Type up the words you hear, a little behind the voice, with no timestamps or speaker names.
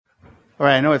All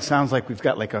right, I know it sounds like we've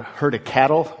got like a herd of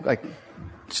cattle, like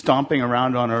stomping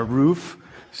around on our roof.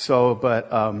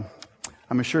 But I'm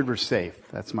assured we're safe.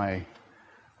 That's my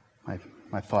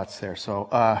thoughts there.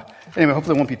 Anyway,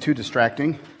 hopefully it won't be too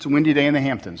distracting. It's a windy day in the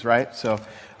Hamptons, right? So I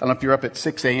don't know if you're up at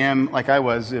 6 a.m. like I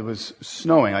was. It was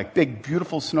snowing, like big,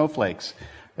 beautiful snowflakes.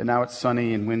 And now it's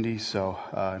sunny and windy, so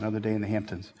another day in the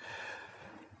Hamptons.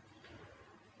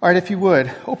 All right, if you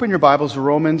would, open your Bibles to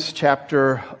Romans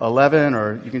chapter 11,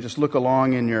 or you can just look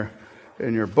along in your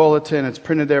bulletin. It's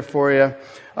printed there for you.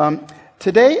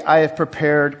 Today I have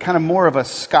prepared kind of more of a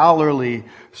scholarly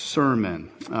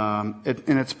sermon. And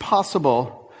it's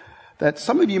possible that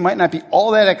some of you might not be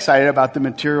all that excited about the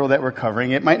material that we're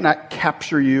covering. It might not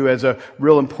capture you as a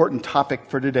real important topic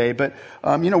for today. But,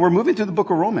 we're moving through the book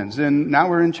of Romans, and now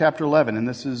we're in chapter 11, and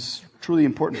this is truly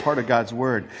important part of God's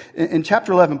Word. In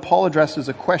chapter 11, Paul addresses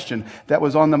a question that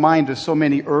was on the mind of so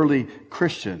many early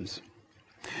Christians.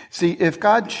 See, if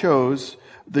God chose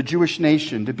the Jewish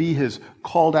nation to be His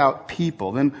called out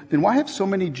people, then why have so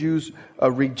many Jews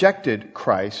rejected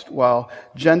Christ while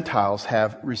Gentiles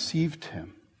have received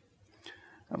Him?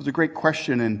 That was a great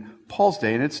question in Paul's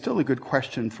day, and it's still a good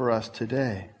question for us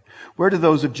today. Where do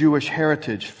those of Jewish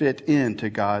heritage fit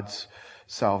into God's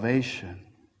salvation?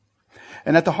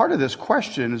 And at the heart of this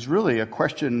question is really a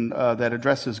question that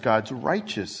addresses God's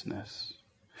righteousness.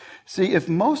 See, if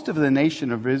most of the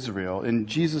nation of Israel in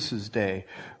Jesus' day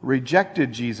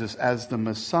rejected Jesus as the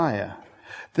Messiah,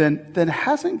 then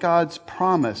hasn't God's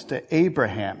promise to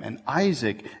Abraham and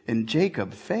Isaac and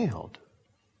Jacob failed?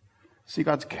 See,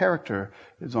 God's character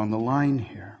is on the line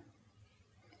here.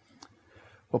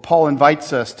 Well, Paul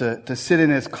invites us to sit in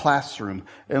his classroom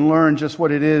and learn just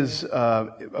what it is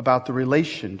about the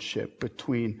relationship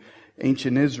between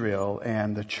ancient Israel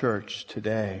and the church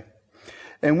today.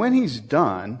 And when he's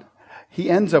done, he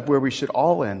ends up where we should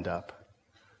all end up,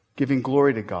 giving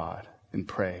glory to God in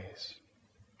praise.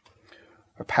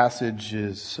 Our passage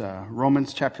is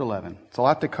Romans chapter 11. It's a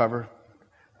lot to cover.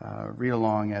 Read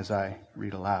along as I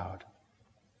read aloud.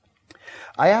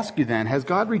 I ask you then, has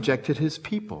God rejected His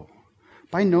people?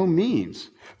 By no means.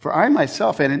 For I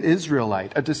myself am an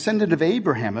Israelite, a descendant of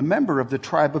Abraham, a member of the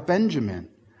tribe of Benjamin.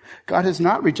 God has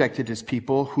not rejected His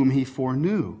people whom He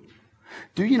foreknew.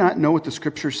 Do you not know what the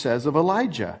Scripture says of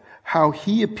Elijah, how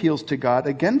he appeals to God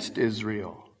against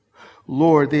Israel?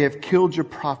 Lord, they have killed your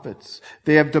prophets.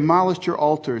 They have demolished your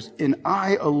altars, and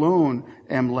I alone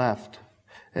am left,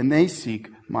 and they seek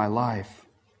my life.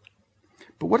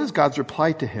 But what is God's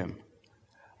reply to him?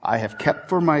 I have kept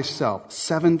for myself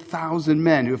 7,000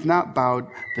 men who have not bowed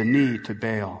the knee to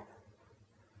Baal.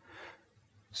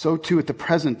 So too at the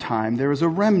present time there is a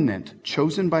remnant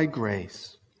chosen by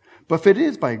grace. But if it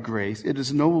is by grace, it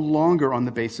is no longer on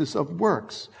the basis of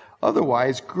works.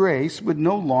 Otherwise, grace would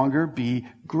no longer be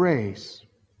grace.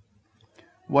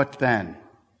 What then?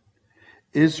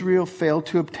 Israel failed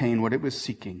to obtain what it was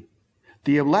seeking.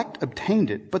 The elect obtained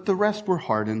it, but the rest were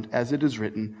hardened, as it is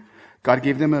written, God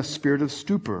gave them a spirit of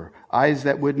stupor, eyes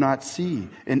that would not see,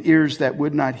 and ears that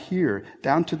would not hear,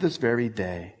 down to this very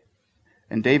day.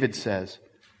 And David says,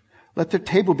 let their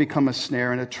table become a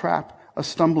snare and a trap, a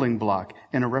stumbling block,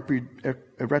 and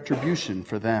a retribution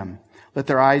for them. Let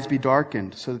their eyes be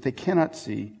darkened so that they cannot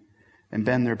see, and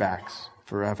bend their backs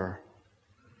forever.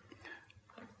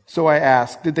 So I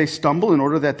ask, did they stumble in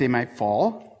order that they might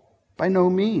fall? By no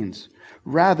means.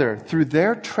 Rather, through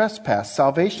their trespass,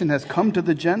 salvation has come to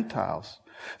the Gentiles,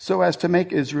 so as to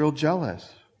make Israel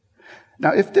jealous.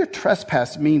 Now, if their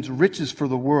trespass means riches for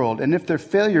the world, and if their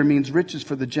failure means riches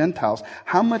for the Gentiles,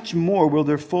 how much more will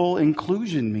their full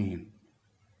inclusion mean?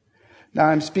 Now,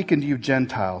 I'm speaking to you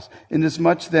Gentiles.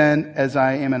 Inasmuch then as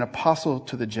I am an apostle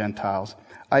to the Gentiles,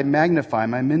 I magnify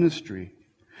my ministry,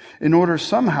 in order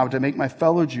somehow to make my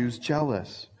fellow Jews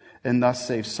jealous, and thus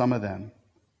save some of them.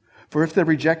 For if their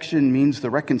rejection means the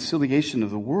reconciliation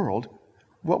of the world,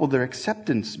 what will their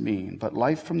acceptance mean but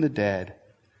life from the dead?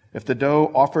 If the dough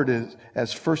offered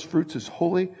as first fruits is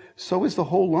holy, so is the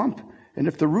whole lump. And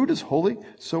if the root is holy,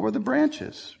 so are the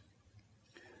branches.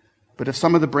 But if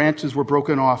some of the branches were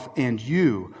broken off, and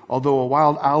you, although a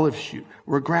wild olive shoot,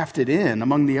 were grafted in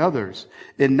among the others,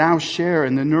 and now share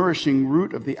in the nourishing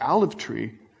root of the olive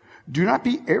tree, do not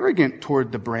be arrogant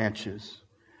toward the branches.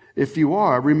 If you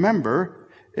are, remember,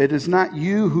 it is not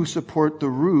you who support the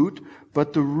root,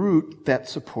 but the root that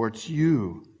supports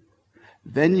you.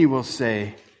 Then you will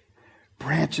say,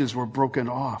 branches were broken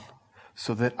off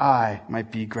so that I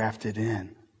might be grafted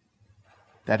in.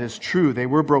 That is true, they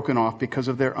were broken off because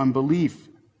of their unbelief,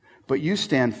 but you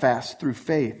stand fast through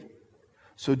faith.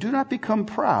 So do not become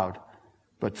proud,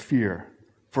 but fear.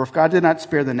 For if God did not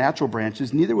spare the natural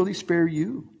branches, neither will He spare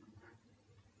you.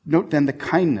 Note then the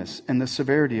kindness and the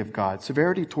severity of God.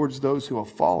 Severity towards those who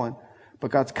have fallen,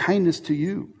 but God's kindness to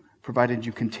you, provided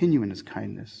you continue in his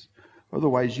kindness.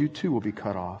 Otherwise, you too will be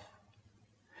cut off.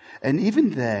 And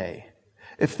even they,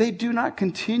 if they do not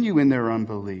continue in their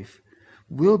unbelief,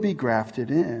 will be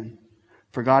grafted in.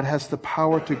 For God has the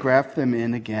power to graft them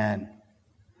in again.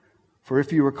 For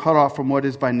if you were cut off from what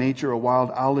is by nature a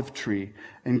wild olive tree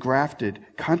and grafted,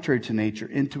 contrary to nature,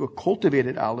 into a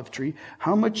cultivated olive tree,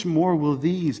 how much more will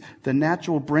these, the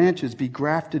natural branches, be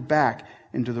grafted back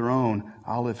into their own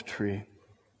olive tree?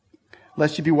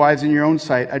 Lest you be wise in your own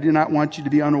sight, I do not want you to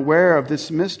be unaware of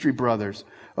this mystery, brothers.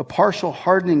 A partial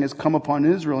hardening has come upon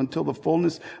Israel until the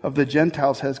fullness of the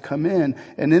Gentiles has come in.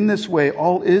 And in this way,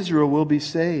 all Israel will be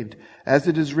saved. As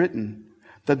it is written,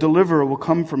 the deliverer will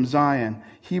come from Zion.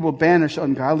 He will banish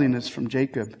ungodliness from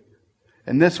Jacob.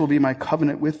 And this will be my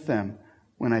covenant with them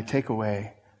when I take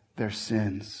away their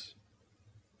sins.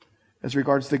 As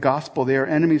regards the gospel, they are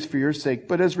enemies for your sake.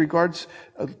 But as regards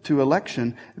to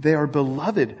election, they are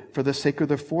beloved for the sake of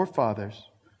their forefathers.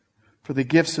 For the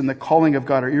gifts and the calling of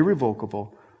God are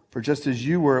irrevocable. For just as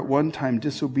you were at one time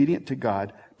disobedient to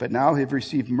God, but now have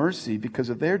received mercy because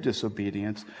of their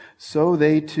disobedience, so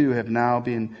they too have now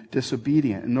been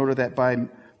disobedient, in order that by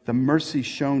the mercy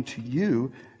shown to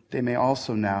you, they may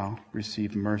also now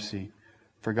receive mercy.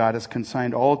 For God has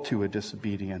consigned all to a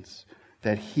disobedience,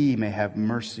 that he may have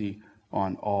mercy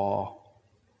on all.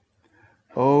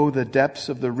 Oh, the depths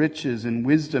of the riches and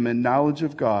wisdom and knowledge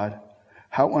of God!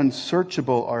 How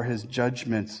unsearchable are his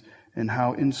judgments, and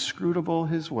how inscrutable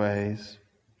his ways.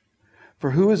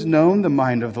 For who has known the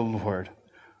mind of the Lord?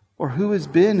 Or who has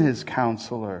been his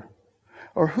counselor?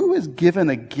 Or who has given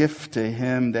a gift to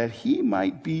him that he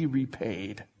might be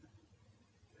repaid?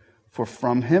 For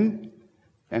from him,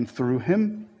 and through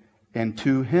him, and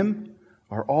to him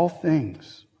are all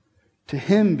things. To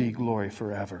him be glory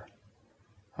forever.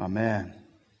 Amen.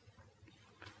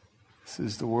 This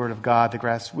is the word of God. The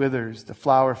grass withers, the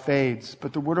flower fades,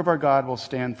 but the word of our God will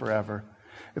stand forever.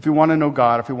 If we want to know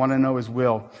God, if we want to know his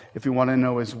will, if we want to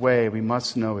know his way, we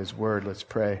must know his word. Let's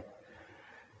pray.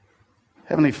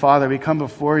 Heavenly Father, we come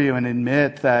before you and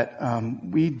admit that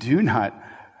we do not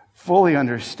fully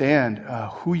understand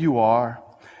who you are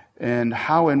and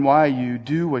how and why you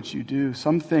do what you do.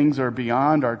 Some things are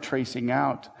beyond our tracing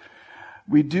out.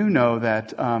 We do know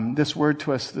that this word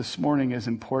to us this morning is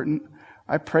important.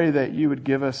 I pray that you would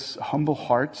give us humble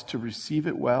hearts to receive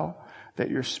it well, that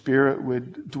your Spirit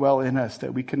would dwell in us,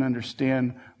 that we can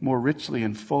understand more richly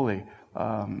and fully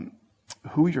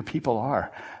who your people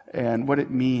are and what it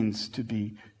means to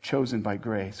be chosen by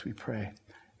grace. We pray.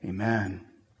 Amen.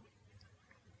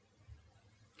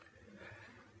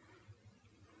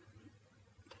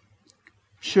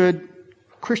 Should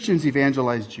Christians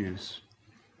evangelize Jews?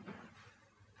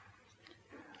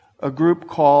 A group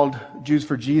called Jews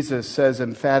for Jesus says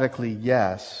emphatically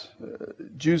yes.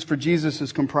 Jews for Jesus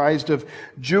is comprised of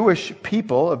Jewish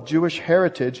people of Jewish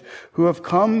heritage who have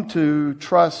come to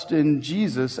trust in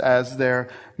Jesus as their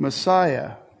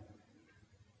Messiah.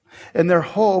 And their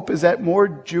hope is that more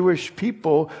Jewish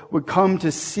people would come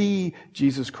to see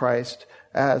Jesus Christ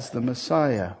as the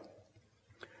Messiah.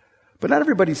 But not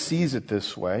everybody sees it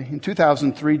this way. In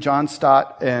 2003, John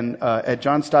Stott at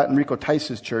John Stott and Rico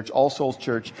Tice's church, All Souls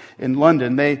Church in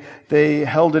London, they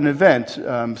held an event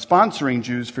sponsoring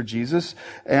Jews for Jesus,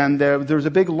 and there was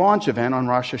a big launch event on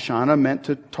Rosh Hashanah meant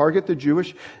to target the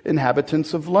Jewish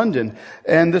inhabitants of London.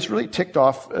 And this really ticked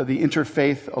off the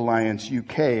Interfaith Alliance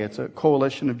UK. It's a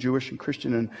coalition of Jewish and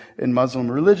Christian and Muslim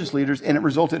religious leaders, and it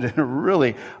resulted in a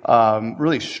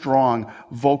really strong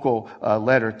vocal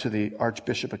letter to the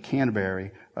Archbishop of Canterbury,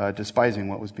 despising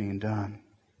what was being done.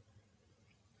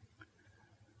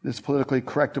 This politically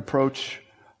correct approach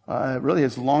really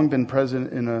has long been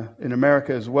present in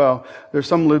America as well. There's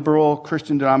some liberal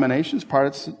Christian denominations,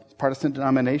 Protestant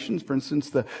denominations, for instance,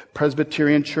 the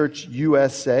Presbyterian Church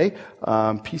USA,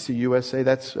 PCUSA.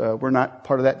 That's we're not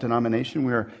part of that denomination.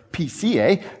 We're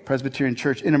PCA, Presbyterian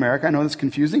Church in America. I know that's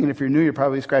confusing, and if you're new, you're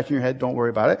probably scratching your head. Don't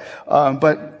worry about it.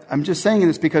 But I'm just saying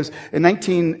this because in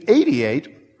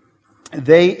 1988,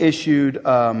 they issued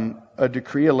a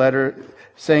decree, a letter,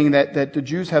 saying that the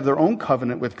Jews have their own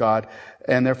covenant with God,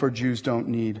 and therefore Jews don't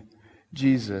need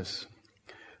Jesus.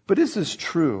 But is this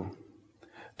true?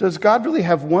 Does God really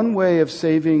have one way of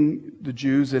saving the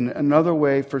Jews and another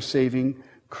way for saving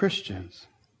Christians?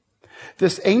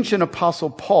 This ancient apostle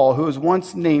Paul, who was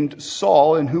once named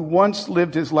Saul and who once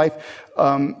lived his life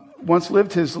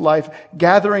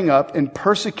gathering up and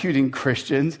persecuting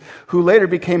Christians, who later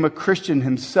became a Christian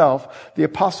himself, the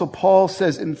Apostle Paul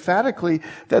says emphatically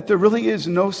that there really is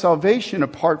no salvation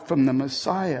apart from the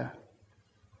Messiah.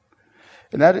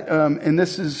 And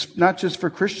this is not just for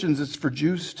Christians, it's for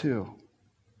Jews too.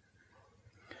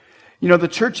 You know, the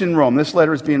church in Rome, this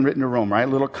letter is being written to Rome, right?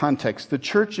 A little context. The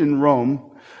church in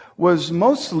Rome was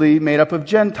mostly made up of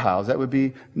Gentiles. That would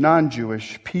be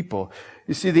non-Jewish people.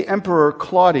 You see, the Emperor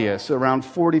Claudius, around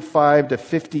 45 to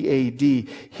 50 A.D.,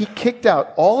 he kicked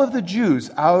out all of the Jews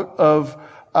out of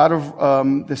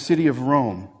the city of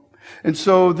Rome. And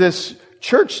so this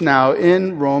church now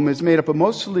in Rome is made up of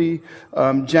mostly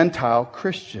Gentile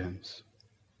Christians.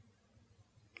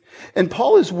 And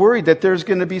Paul is worried that there's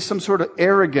going to be some sort of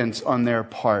arrogance on their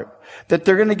part, that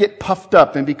they're going to get puffed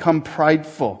up and become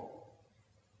prideful,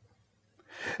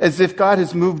 as if God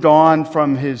has moved on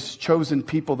from his chosen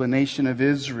people, the nation of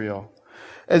Israel,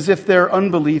 as if their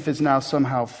unbelief is now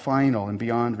somehow final and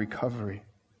beyond recovery.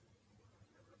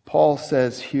 Paul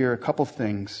says here a couple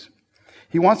things.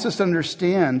 He wants us to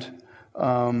understand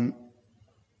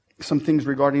some things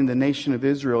regarding the nation of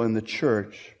Israel and the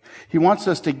church. He wants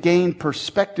us to gain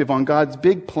perspective on God's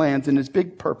big plans and his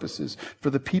big purposes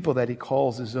for the people that he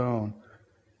calls his own.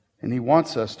 And he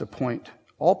wants us to point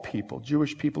all people,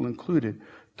 Jewish people included,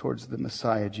 towards the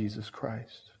Messiah, Jesus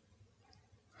Christ.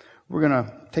 We're going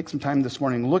to take some time this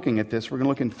morning looking at this. We're going to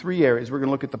look in three areas. We're going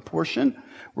to look at the portion,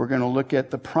 we're going to look at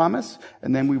the promise,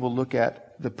 and then we will look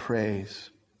at the praise.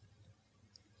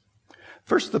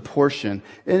 First, the portion.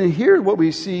 And here what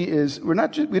we see is, we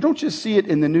don't just see it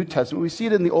in the New Testament, we see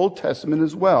it in the Old Testament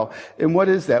as well. And what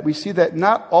is that? We see that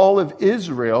not all of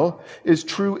Israel is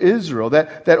true Israel.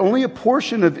 That only a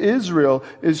portion of Israel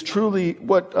is truly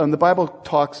what the Bible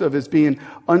talks of as being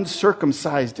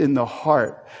uncircumcised in the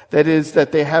heart. That is,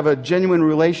 that they have a genuine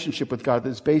relationship with God that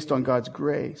is based on God's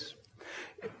grace.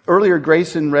 Earlier,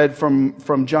 Grayson read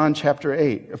from John chapter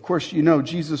 8. Of course, you know,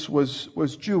 Jesus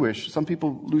was Jewish. Some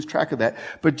people lose track of that.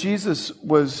 But Jesus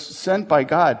was sent by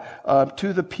God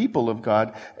to the people of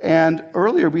God. And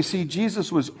earlier, we see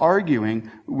Jesus was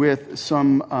arguing with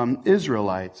some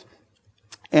Israelites.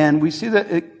 And we see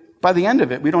that by the end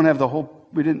of it, we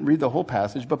didn't read the whole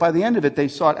passage, but by the end of it, they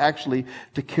sought actually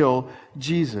to kill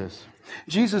Jesus.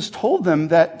 Jesus told them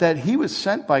that he was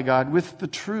sent by God with the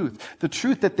truth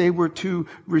that they were to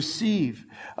receive.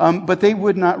 But they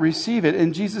would not receive it.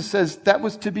 And Jesus says that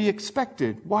was to be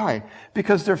expected. Why?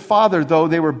 Because their father, though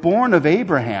they were born of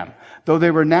Abraham, though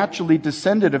they were naturally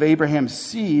descended of Abraham's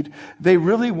seed, they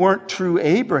really weren't true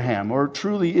Abraham or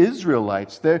truly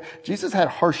Israelites. Jesus had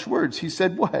harsh words. He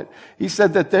said what? He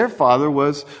said that their father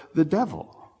was the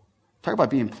devil. Talk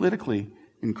about being politically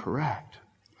incorrect.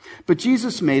 But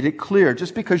Jesus made it clear,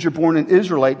 just because you're born an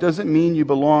Israelite doesn't mean you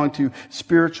belong to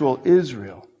spiritual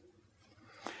Israel.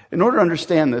 In order to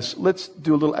understand this, let's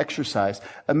do a little exercise.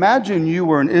 Imagine you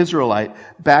were an Israelite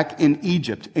back in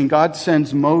Egypt, and God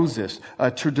sends Moses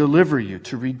to deliver you,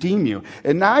 to redeem you.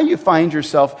 And now you find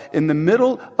yourself in the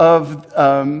middle of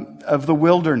the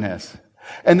wilderness.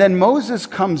 And then Moses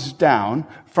comes down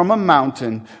from a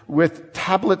mountain with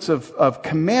tablets of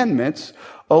commandments,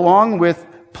 along with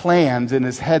plans in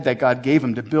his head that God gave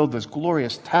him to build this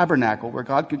glorious tabernacle where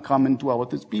God could come and dwell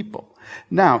with his people.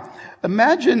 Now,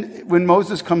 imagine when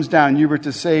Moses comes down, you were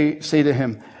to say to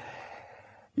him,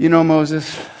 you know, Moses,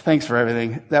 thanks for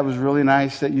everything. That was really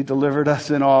nice that you delivered us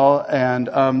and all.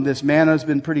 And this manna's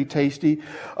been pretty tasty.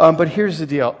 But here's the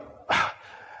deal.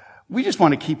 We just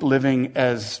want to keep living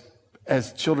as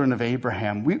children of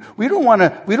Abraham. We don't want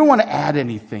to add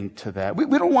anything to that. We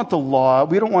don't want the law.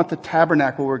 We don't want the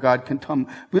tabernacle where God can come.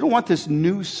 We don't want this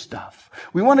new stuff.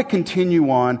 We want to continue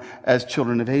on as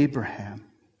children of Abraham.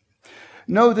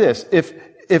 Know this,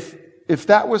 if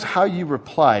that was how you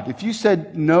replied, if you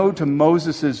said no to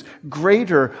Moses'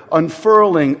 greater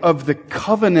unfurling of the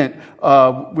covenant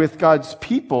with God's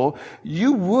people,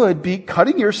 you would be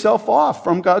cutting yourself off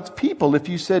from God's people if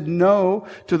you said no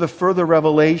to the further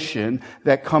revelation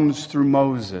that comes through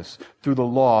Moses, through the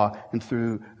law, and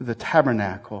through the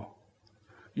tabernacle.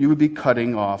 You would be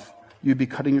cutting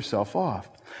yourself off.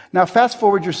 Now fast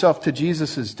forward yourself to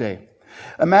Jesus' day.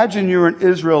 Imagine you're an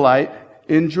Israelite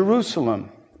in Jerusalem.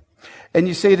 And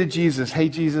you say to Jesus, hey,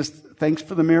 Jesus, thanks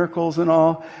for the miracles and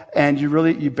all. And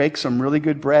you bake some really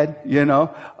good bread, you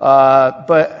know.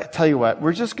 But I tell you what,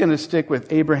 we're just going to stick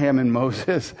with Abraham and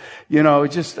Moses. You know,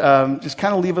 just kind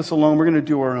of leave us alone. We're going to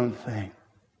do our own thing.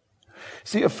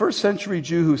 See, a first century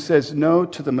Jew who says no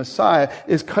to the Messiah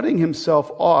is cutting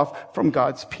himself off from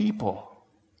God's people.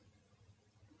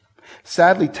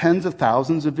 Sadly, tens of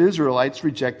thousands of Israelites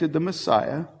rejected the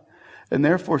Messiah and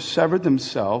therefore severed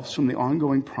themselves from the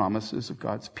ongoing promises of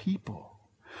God's people.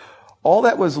 All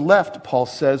that was left, Paul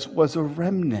says, was a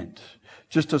remnant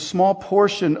Just a small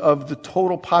portion of the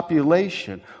total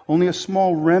population. Only a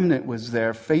small remnant was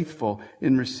there faithful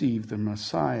and received the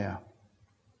Messiah.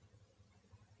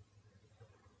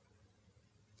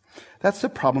 That's the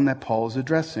problem that Paul is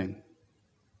addressing.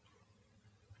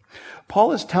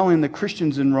 Paul is telling the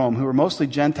Christians in Rome, who were mostly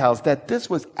Gentiles, that this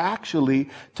was actually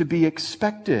to be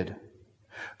expected.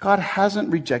 God hasn't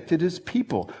rejected his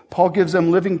people. Paul gives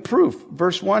them living proof.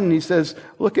 Verse 1, he says,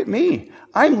 look at me.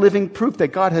 I'm living proof that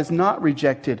God has not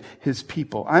rejected his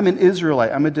people. I'm an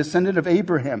Israelite. I'm a descendant of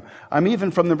Abraham. I'm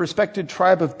even from the respected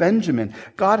tribe of Benjamin.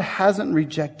 God hasn't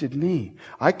rejected me.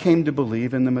 I came to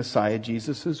believe in the Messiah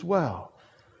Jesus as well.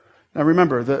 Now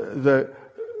remember,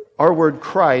 our word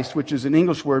Christ, which is an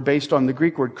English word based on the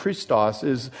Greek word Christos,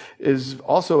 is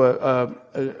also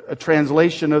a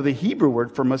translation of the Hebrew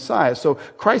word for Messiah. So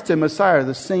Christ and Messiah are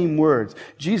the same words.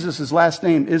 Jesus' last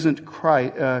name isn't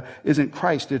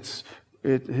Christ.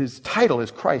 His title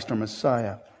is Christ or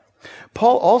Messiah.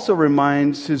 Paul also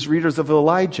reminds his readers of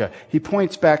Elijah. He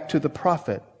points back to the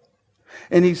prophet.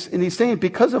 And he's saying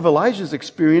because of Elijah's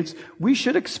experience, we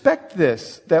should expect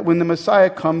this, that when the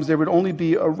Messiah comes, there would only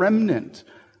be a remnant.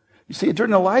 You see,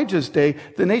 during Elijah's day,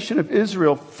 the nation of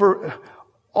Israel, for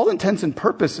all intents and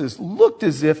purposes, looked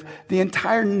as if the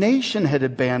entire nation had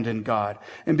abandoned God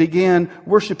and began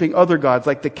worshiping other gods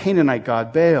like the Canaanite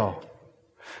god Baal.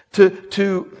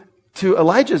 To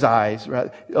Elijah's eyes,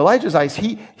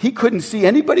 he couldn't see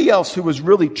anybody else who was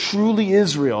really truly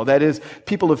Israel. That is,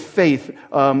 people of faith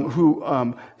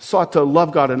who sought to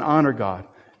love God and honor God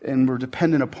and were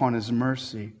dependent upon his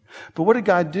mercy. But what did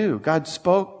God do? God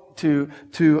spoke to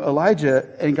Elijah,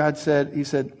 and he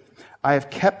said, I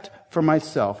have kept for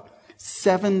myself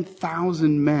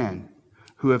 7,000 men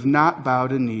who have not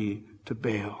bowed a knee to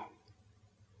Baal.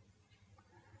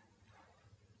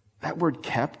 That word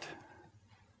kept,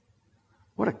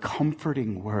 what a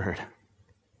comforting word.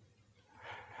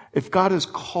 If God has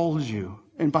called you,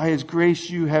 and by his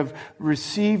grace you have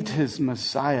received his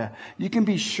Messiah, you can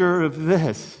be sure of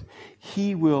this.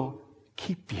 He will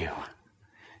keep you.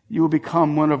 You will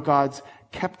become one of God's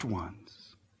kept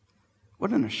ones.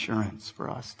 What an assurance for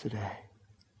us today.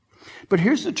 But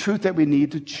here's the truth that we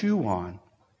need to chew on.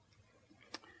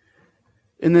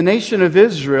 In the nation of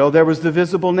Israel, there was the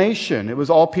visible nation. It was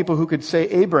all people who could say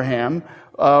Abraham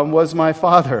was my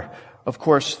father. Of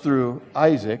course, through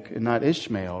Isaac and not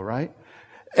Ishmael, right?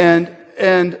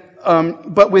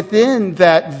 But within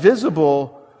that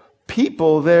visible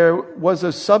people, there was a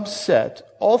subset.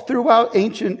 All throughout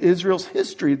ancient Israel's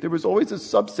history, there was always a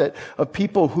subset of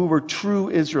people who were true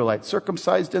Israelites,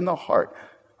 circumcised in the heart.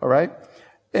 All right?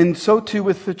 And so too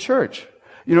with the church.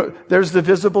 You know, there's the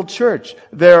visible church.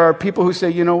 There are people who say,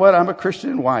 you know what, I'm a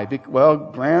Christian. Why? Well,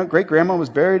 great-grandma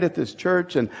was buried at this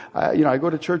church, and I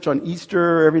go to church on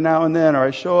Easter every now and then, or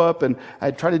I show up and I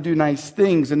try to do nice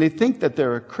things, and they think that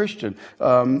they're a Christian.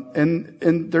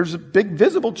 And there's a big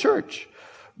visible church.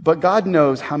 But God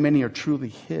knows how many are truly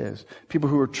his. People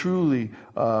who are truly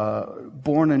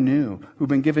born anew, who've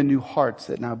been given new hearts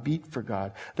that now beat for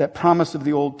God. That promise of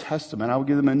the Old Testament, I will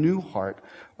give them a new heart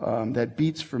that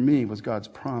beats for me, was God's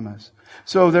promise.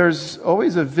 So there's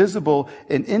always a visible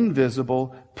and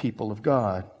invisible people of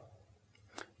God.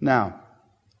 Now,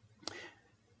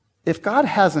 if God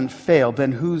hasn't failed,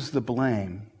 then who's the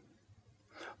blame?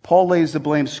 Paul lays the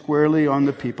blame squarely on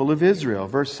the people of Israel.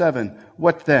 Verse 7,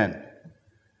 what then?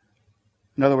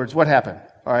 In other words, what happened?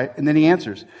 All right. And then he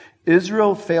answers,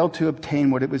 Israel failed to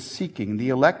obtain what it was seeking. The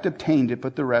elect obtained it,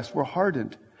 but the rest were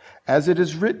hardened. As it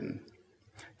is written,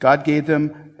 God gave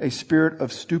them a spirit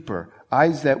of stupor,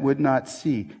 eyes that would not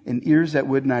see, and ears that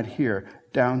would not hear,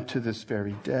 down to this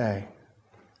very day.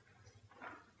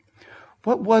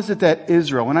 What was it that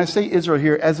Israel, when I say Israel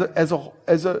here, as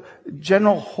a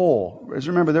general whole, as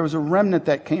remember, there was a remnant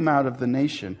that came out of the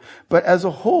nation, but as a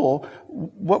whole,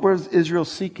 what was Israel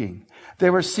seeking?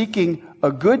 They were seeking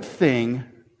a good thing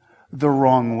the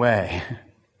wrong way.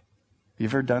 You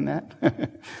ever done that?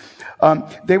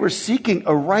 They were seeking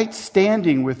a right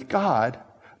standing with God,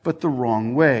 but the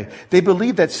wrong way. They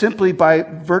believed that simply by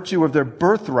virtue of their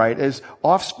birthright as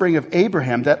offspring of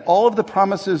Abraham, that all of the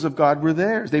promises of God were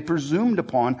theirs. They presumed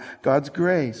upon God's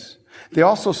grace. They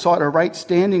also sought a right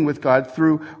standing with God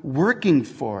through working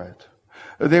for it.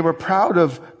 They were proud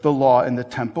of the law in the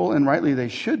temple, and rightly they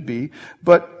should be,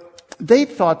 but they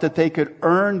thought that they could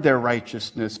earn their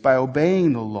righteousness by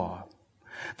obeying the law.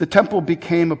 The temple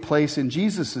became a place in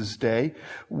Jesus' day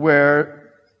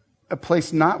a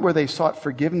place not where they sought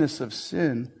forgiveness of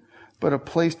sin, but a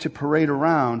place to parade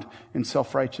around in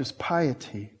self-righteous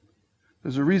piety.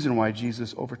 There's a reason why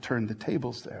Jesus overturned the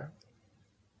tables there.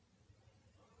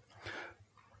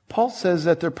 Paul says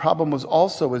that their problem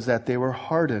was that they were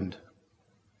hardened.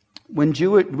 When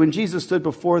Jesus stood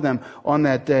before them on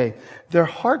that day, their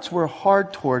hearts were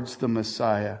hard towards the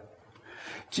Messiah.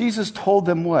 Jesus told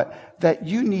them what? That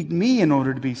you need me in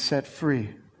order to be set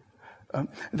free.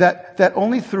 That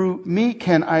only through me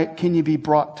can you be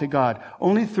brought to God.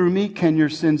 Only through me can your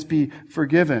sins be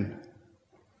forgiven.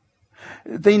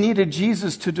 They needed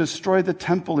Jesus to destroy the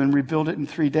temple and rebuild it in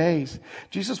 3 days.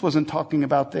 Jesus wasn't talking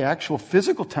about the actual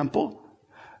physical temple.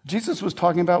 Jesus was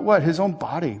talking about what? His own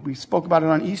body. We spoke about it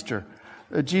on Easter.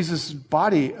 Jesus'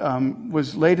 body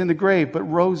was laid in the grave but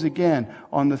rose again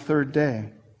on the 3rd day.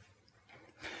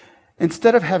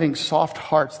 Instead of having soft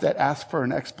hearts that ask for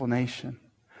an explanation,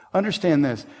 understand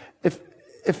this.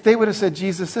 If they would have said,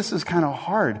 Jesus, this is kind of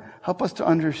hard. Help us to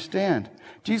understand.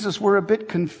 Jesus, we're a bit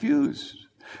confused.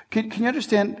 Can you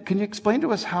understand? Can you explain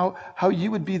to us how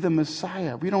you would be the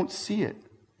Messiah? We don't see it.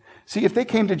 See, if they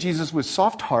came to Jesus with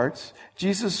soft hearts,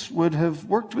 Jesus would have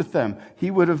worked with them. He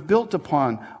would have built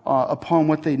upon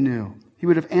what they knew. He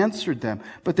would have answered them.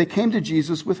 But they came to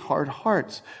Jesus with hard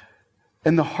hearts.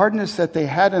 And the hardness that they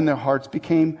had in their hearts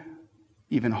became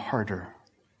even harder.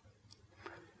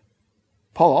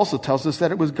 Paul also tells us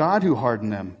that it was God who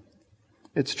hardened them.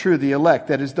 It's true, the elect,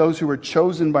 that is those who were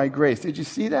chosen by grace. Did you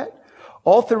see that?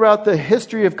 All throughout the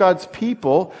history of God's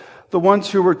people, the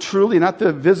ones who were truly, not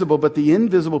the visible, but the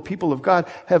invisible people of God,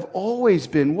 have always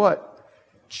been what?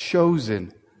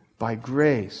 Chosen by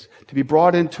grace. To be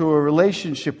brought into a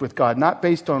relationship with God, not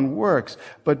based on works,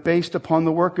 but based upon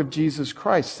the work of Jesus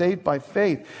Christ, saved by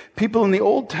faith. People in the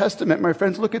Old Testament, my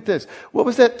friends, look at this. What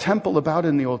was that temple about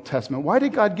in the Old Testament? Why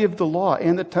did God give the law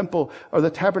and the temple or the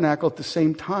tabernacle at the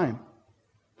same time?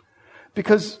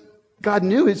 Because God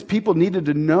knew His people needed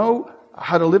to know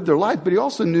how to live their lives, but He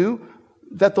also knew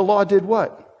that the law did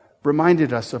what?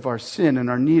 Reminded us of our sin and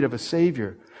our need of a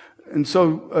Savior. And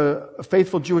so a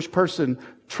faithful Jewish person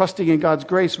trusting in God's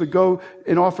grace would go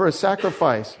and offer a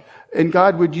sacrifice. And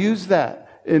God would use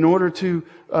that in order to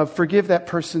forgive that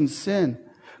person's sin.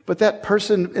 But that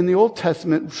person in the Old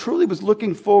Testament truly was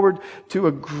looking forward to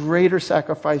a greater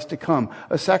sacrifice to come.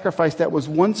 A sacrifice that was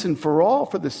once and for all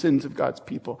for the sins of God's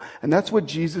people. And that's what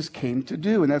Jesus came to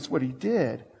do, and that's what He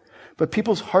did. But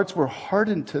people's hearts were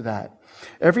hardened to that.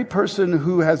 Every person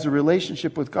who has a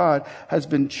relationship with God has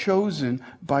been chosen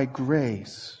by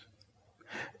grace.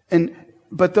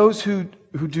 But those who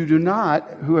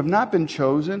have not been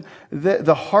chosen,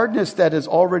 the hardness that is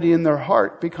already in their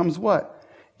heart becomes what?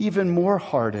 Even more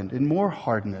hardened and more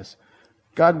hardness.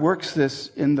 God works this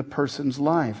in the person's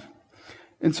life.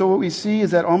 And so what we see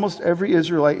is that almost every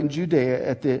Israelite in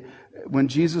Judea when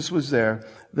Jesus was there,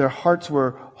 their hearts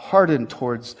were hardened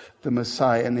towards the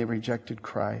Messiah and they rejected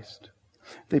Christ.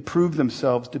 They proved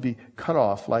themselves to be cut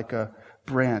off like a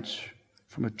branch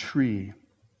from a tree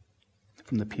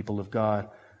from the people of God.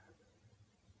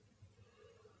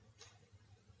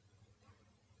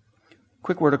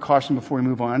 Quick word of caution before we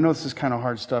move on. I know this is kind of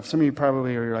hard stuff. Some of you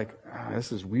probably are like,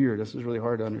 this is weird. This is really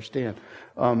hard to understand.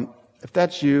 If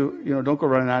that's you, don't go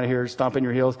running out of here, stomping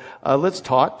your heels. Let's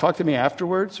talk. Talk to me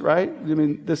afterwards, right? I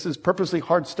mean, this is purposely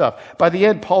hard stuff. By the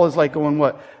end, Paul is like going,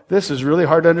 what? This is really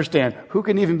hard to understand. Who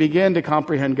can even begin to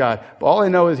comprehend God? But all I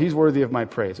know is He's worthy of my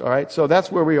praise, all right? So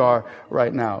that's where we are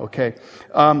right now, okay?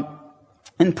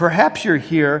 And perhaps you're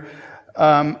here,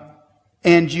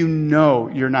 and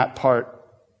you're not part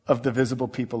of the visible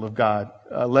people of God,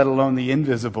 let alone the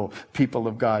invisible people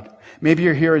of God. Maybe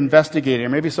you're here investigating, or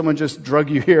maybe someone just drug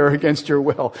you here against your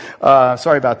will.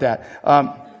 Sorry about that.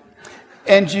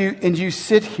 And you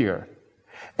sit here,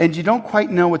 and you don't quite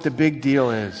know what the big deal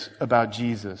is about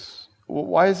Jesus.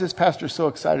 Why is this pastor so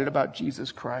excited about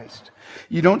Jesus Christ?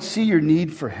 You don't see your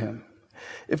need for Him.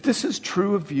 If this is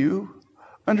true of you,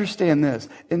 understand this.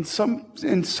 In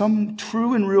some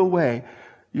true and real way,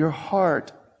 your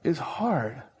heart is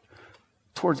hard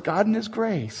towards God and His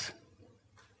grace.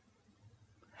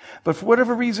 But for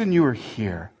whatever reason you are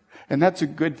here, and that's a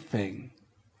good thing,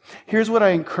 here's what I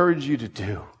encourage you to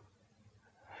do.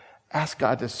 Ask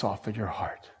God to soften your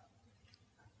heart.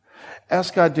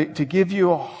 Ask God to give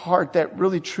you a heart that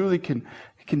really truly can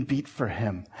beat for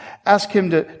Him. Ask Him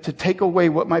to take away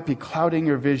what might be clouding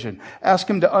your vision. Ask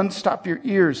Him to unstop your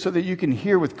ears so that you can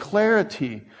hear with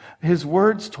clarity His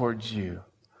words towards you.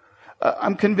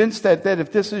 I'm convinced that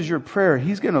if this is your prayer,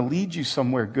 He's going to lead you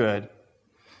somewhere good.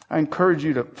 I encourage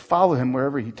you to follow Him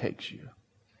wherever He takes you.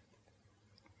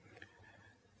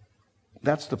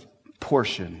 That's the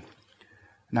portion.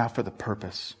 Now for the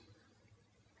purpose.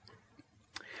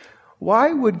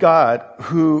 Why would God,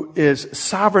 who is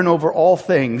sovereign over all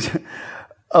things,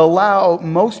 allow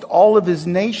most all of His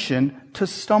nation to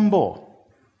stumble?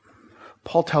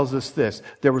 Paul tells us this: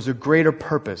 there was a greater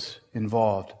purpose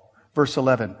involved. Verse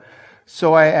 11,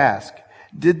 so I ask,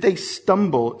 did they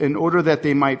stumble in order that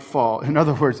they might fall? In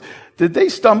other words, did they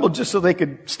stumble just so they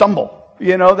could stumble?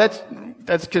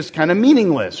 That's just kind of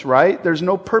meaningless, right? There's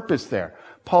no purpose there.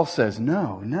 Paul says,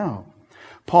 no.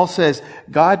 Paul says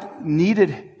God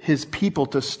needed his people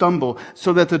to stumble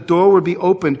so that the door would be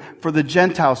opened for the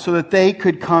Gentiles, so that they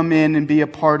could come in and be a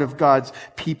part of God's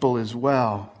people as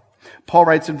well. Paul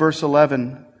writes in verse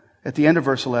 11, at the end of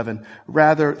verse 11,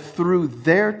 rather through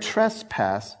their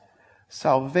trespass,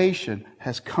 salvation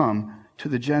has come to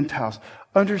the Gentiles.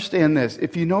 Understand this.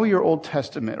 If you know your Old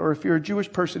Testament, or if you're a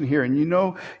Jewish person here and you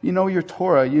know your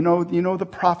Torah, you know the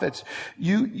prophets,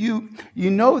 you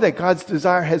know that God's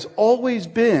desire has always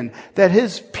been that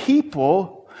his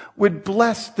people would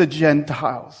bless the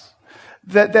Gentiles.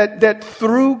 That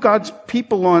through God's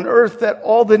people on earth, that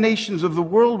all the nations of the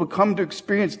world would come to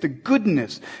experience the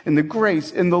goodness and the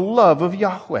grace and the love of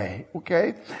Yahweh.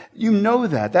 Okay? You know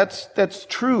that. That's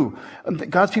true.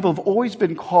 God's people have always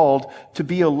been called to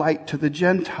be a light to the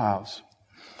Gentiles.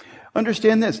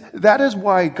 Understand this. That is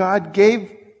why God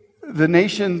gave the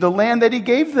nation the land that he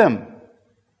gave them.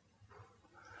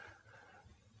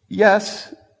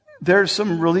 Yes, there's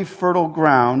some really fertile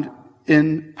ground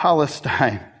in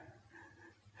Palestine.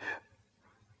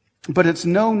 But it's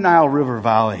no Nile River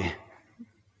Valley.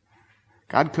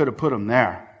 God could have put them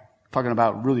there. Talking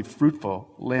about really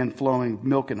fruitful land flowing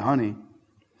milk and honey.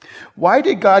 Why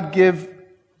did God give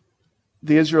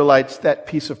the Israelites that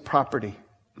piece of property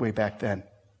way back then?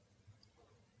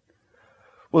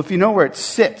 Well, if you know where it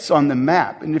sits on the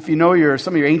map, and if you know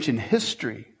some of your ancient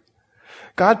history,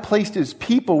 God placed his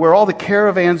people where all the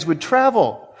caravans would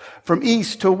travel. From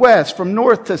east to west, from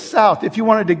north to south. If you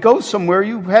wanted to go somewhere,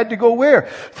 you had to go where?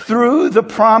 Through the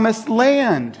promised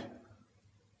land.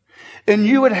 And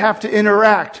you would have to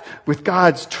interact with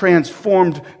God's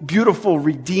transformed, beautiful,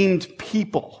 redeemed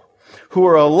people who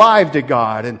are alive to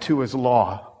God and to his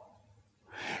law.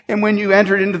 And when you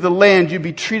entered into the land, you'd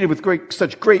be treated with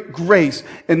such great grace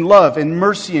and love and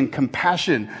mercy and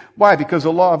compassion. Why? Because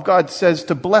the law of God says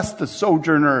to bless the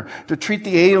sojourner, to treat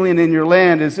the alien in your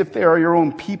land as if they are your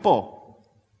own people.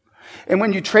 And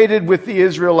when you traded with the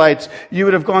Israelites, you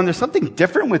would have gone, there's something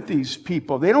different with these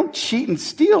people. They don't cheat and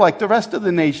steal like the rest of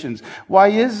the nations. Why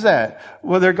is that?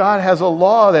 Well, their God has a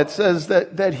law that says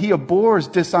that he abhors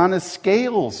dishonest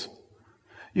scales.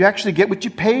 You actually get what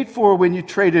you paid for when you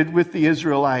traded with the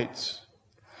Israelites.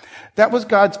 That was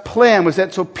God's plan, was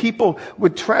that so people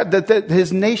would that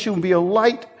his nation would be a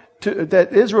light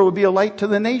that Israel would be a light to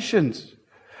the nations.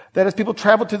 That as people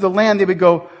traveled through the land, they would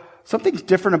go, something's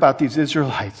different about these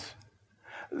Israelites.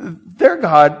 Their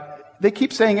God, they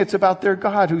keep saying it's about their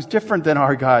God who's different than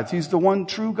our gods. He's the one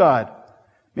true God.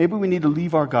 Maybe we need to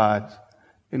leave our gods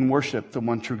and worship the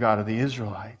one true God of the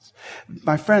Israelites.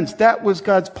 My friends, that was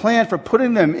God's plan for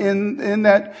putting them in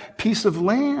that piece of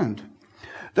land.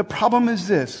 The problem is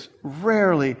this: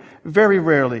 rarely, very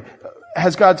rarely,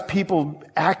 has God's people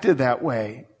acted that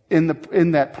way in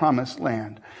that promised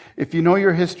land. If you know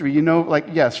your history, you know,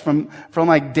 from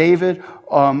like David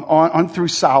on through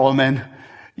Solomon,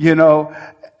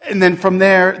 and then from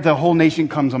there, the whole nation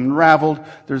comes unraveled.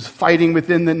 There's fighting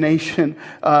within the nation.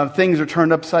 Things are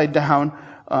turned upside down.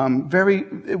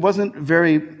 It wasn't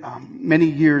very many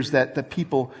years that the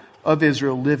people of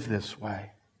Israel lived this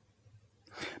way.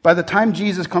 By the time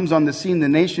Jesus comes on the scene, the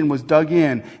nation was dug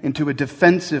into a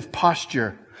defensive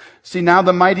posture. See, now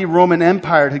the mighty Roman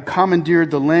Empire had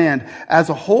commandeered the land. As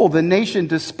a whole, the nation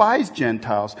despised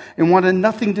Gentiles and wanted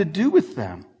nothing to do with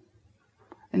them.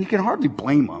 And you can hardly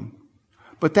blame them.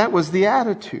 But that was the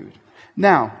attitude.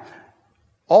 Now,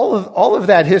 all of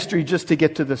that history just to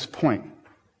get to this point.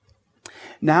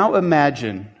 Now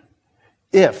imagine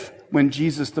if, when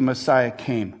Jesus the Messiah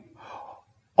came,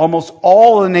 almost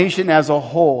all the nation as a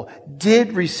whole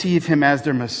did receive him as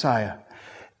their Messiah.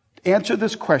 Answer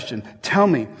this question. Tell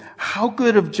me, how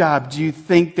good of a job do you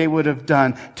think they would have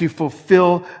done to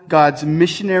fulfill God's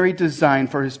missionary design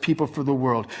for his people, for the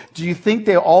world? Do you think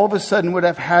they all of a sudden would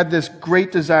have had this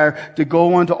great desire to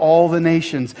go on to all the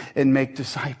nations and make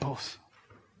disciples?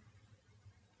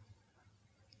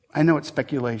 I know it's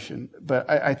speculation, but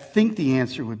I think the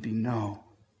answer would be no.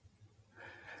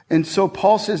 And so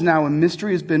Paul says now a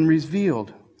mystery has been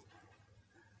revealed.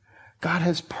 God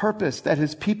has purposed that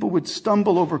his people would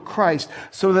stumble over Christ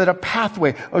so that a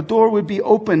pathway, a door would be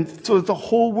opened so that the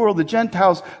whole world, the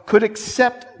Gentiles, could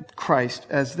accept Christ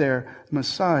as their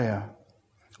Messiah.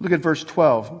 Look at verse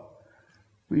 12.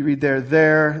 We read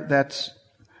that's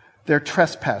their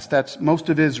trespass. That's most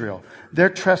of Israel. Their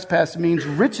trespass means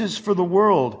riches for the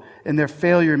world and their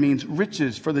failure means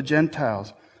riches for the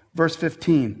Gentiles. Verse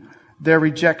 15, their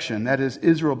rejection, that is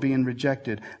Israel being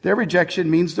rejected. Their rejection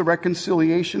means the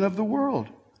reconciliation of the world.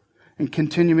 And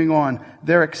continuing on,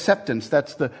 their acceptance,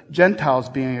 that's the Gentiles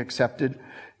being accepted,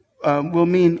 will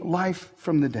mean life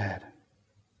from the dead.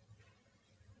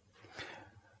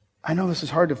 I know this is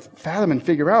hard to fathom and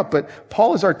figure out, but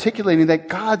Paul is articulating that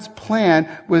God's plan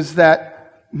was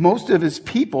that most of his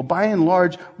people, by and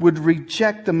large, would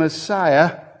reject the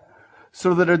Messiah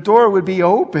so that a door would be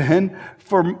open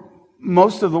for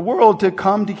most of the world to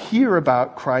come to hear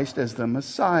about Christ as the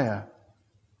Messiah.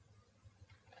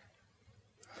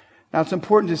 Now, it's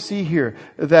important to see here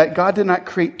that God did not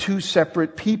create two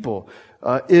separate people,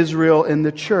 Israel and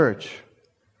the church.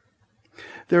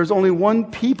 There's only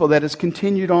one people that has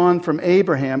continued on from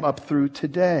Abraham up through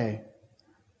today.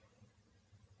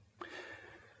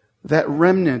 That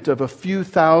remnant of a few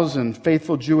thousand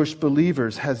faithful Jewish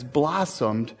believers has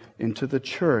blossomed into the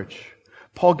church.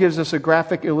 Paul gives us a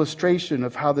graphic illustration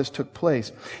of how this took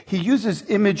place. He uses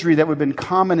imagery that would have been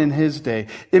common in his day,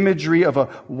 imagery of a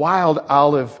wild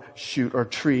olive shoot or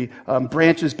tree,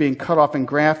 branches being cut off and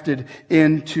grafted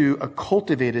into a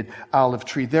cultivated olive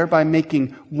tree, thereby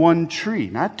making one tree,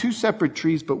 not two separate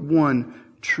trees, but one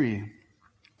tree.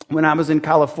 When I was in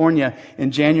California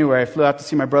in January, I flew out to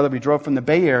see my brother. We drove from the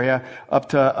Bay Area up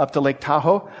to Lake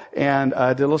Tahoe and did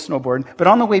a little snowboarding. But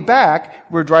on the way back,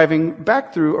 we're driving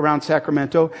back through around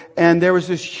Sacramento, and there was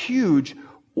this huge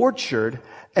orchard.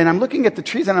 And I'm looking at the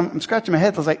trees, and I'm scratching my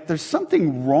head. I was like, "There's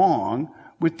something wrong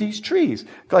with these trees."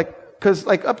 Because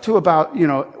up to about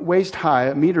waist high,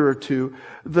 a meter or two,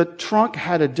 the trunk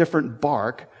had a different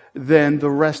bark than the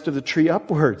rest of the tree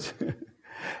upwards.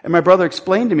 And my brother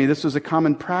explained to me this was a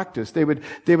common practice. They'd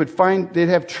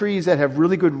have trees that have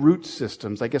really good root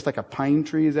systems. I guess like a pine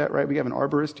tree, is that right? We have an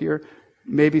arborist here.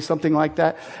 Maybe something like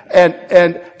that.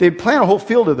 And they'd plant a whole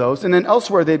field of those, and then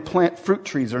elsewhere they'd plant fruit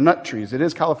trees or nut trees. It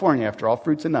is California after all,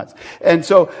 fruits and nuts. And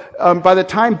so by the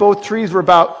time both trees were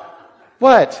about,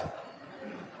 what?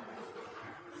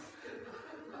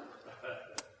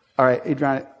 All right,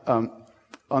 Adrian,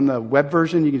 on the web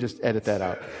version, you can just edit that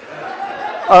out.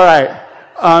 All right.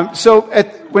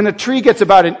 When a tree gets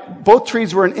both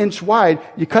trees were an inch wide,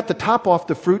 you cut the top off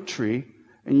the fruit tree,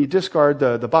 and you discard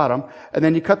the bottom, and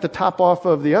then you cut the top off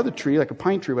of the other tree, like a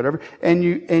pine tree, whatever, and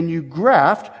you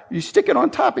graft, you stick it on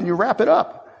top, and you wrap it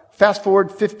up. Fast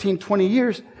forward 15, 20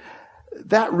 years,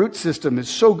 that root system is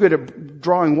so good at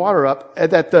drawing water up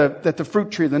that the fruit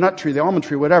tree, the nut tree, the almond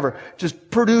tree, whatever, just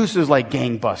produces like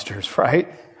gangbusters,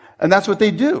 right? And that's what they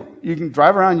do. You can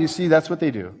drive around and you see that's what they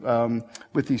do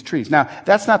with these trees. Now,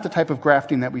 that's not the type of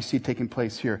grafting that we see taking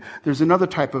place here. There's another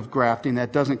type of grafting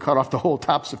that doesn't cut off the whole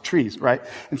tops of trees, right?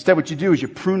 Instead, what you do is you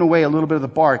prune away a little bit of the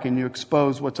bark and you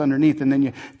expose what's underneath. And then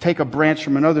you take a branch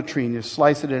from another tree and you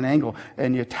slice it at an angle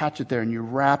and you attach it there and you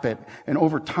wrap it. And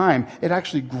over time, it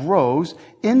actually grows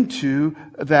into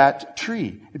that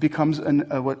tree. It becomes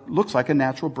what looks like a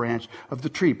natural branch of the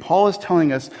tree. Paul is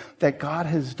telling us that God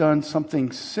has done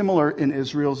something similar in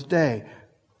Israel's day.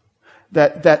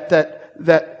 That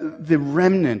the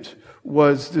remnant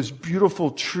was this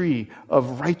beautiful tree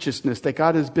of righteousness that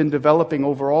God has been developing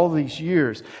over all these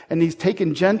years. And He's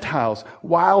taken Gentiles,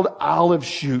 wild olive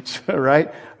shoots, all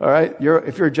right? All right?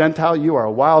 If you're a Gentile, you are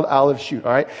a wild olive shoot,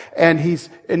 all right? And He's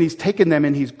taken them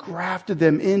and He's grafted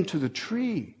them into the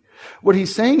tree. What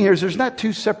He's saying here is there's not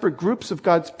two separate groups of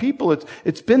God's people.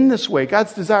 It's been this way.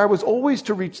 God's desire was always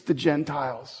to reach the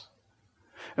Gentiles.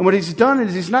 And what He's done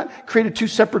is He's not created two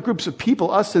separate groups of people,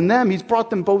 us and them. He's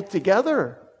brought them both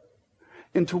together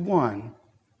into one.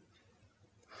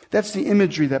 That's the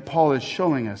imagery that Paul is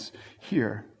showing us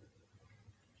here.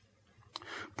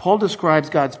 Paul describes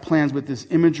God's plans with this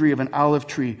imagery of an olive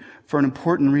tree for an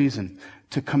important reason: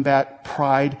 to combat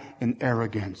pride and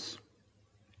arrogance.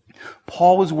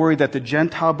 Paul was worried that the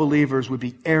Gentile believers would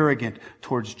be arrogant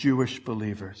towards Jewish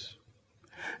believers.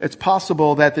 It's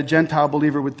possible that the Gentile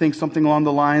believer would think something along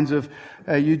the lines of,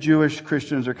 you Jewish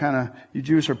Christians are kind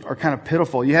of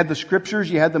pitiful. You had the scriptures,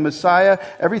 you had the Messiah,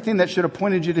 everything that should have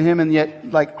pointed you to Him, and yet,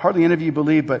 hardly any of you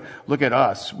believe, but look at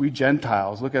us, we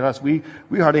Gentiles, look at us, we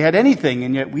hardly had anything,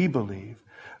 and yet we believe.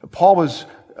 Paul was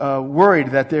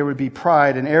worried that there would be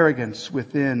pride and arrogance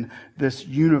within this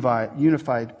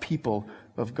unified people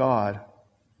of God.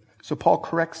 So Paul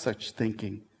corrects such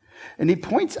thinking. And he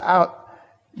points out,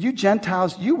 you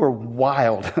Gentiles, you were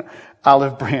wild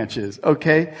olive branches,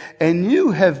 okay? And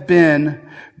you have been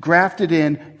grafted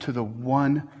in to the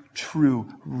one true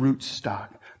rootstock,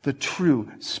 the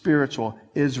true spiritual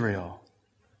Israel.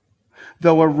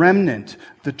 Though a remnant,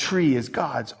 the tree is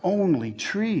God's only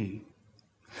tree.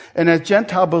 And as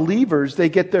Gentile believers, they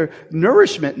get their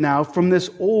nourishment now from this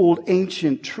old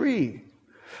ancient tree.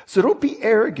 So don't be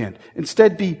arrogant.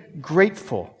 Instead, be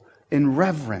grateful and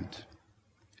reverent.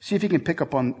 See if you can pick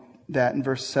up on that in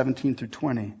verse 17 through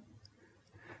 20.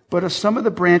 But if some of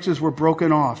the branches were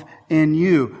broken off, and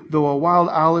you, though a wild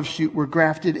olive shoot, were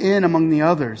grafted in among the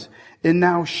others, and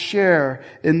now share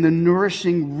in the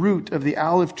nourishing root of the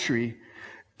olive tree,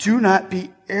 do not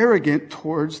be arrogant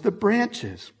towards the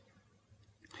branches.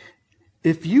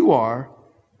 If you are,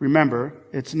 remember,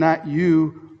 it's not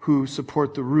you who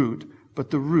support the root,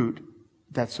 but the root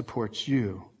that supports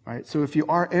you. Right? So if you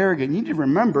are arrogant, you need to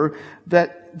remember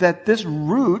that this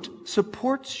root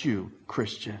supports you,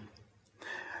 Christian.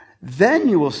 Then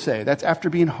you will say, that's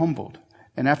after being humbled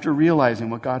and after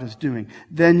realizing what God is doing,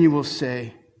 then you will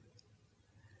say,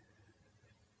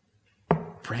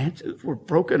 branches were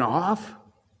broken off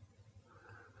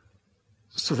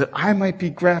so that I might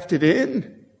be grafted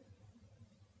in?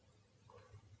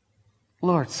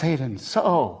 Lord, say it and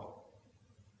so.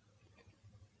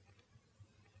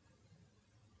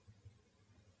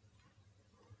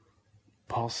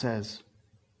 Paul says,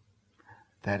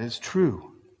 that is true.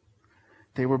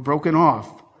 They were broken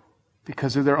off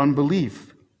because of their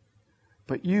unbelief.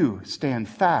 But you stand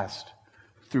fast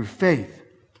through faith.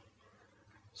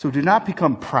 So do not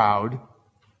become proud,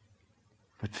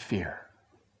 but fear.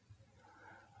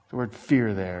 The word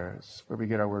fear there is where we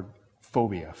get our word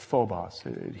phobia, phobos.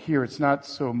 Here it's not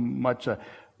so much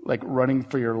like running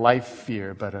for your life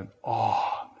fear, but an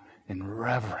awe and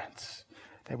reverence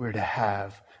that we're to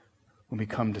have when we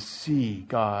come to see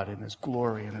God and His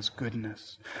glory and His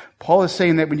goodness. Paul is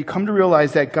saying that when you come to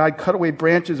realize that God cut away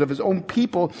branches of His own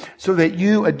people so that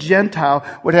you, a Gentile,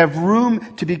 would have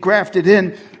room to be grafted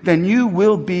in, then you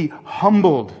will be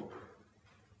humbled.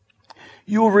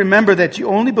 You will remember that you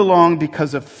only belong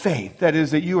because of faith. That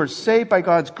is, that you are saved by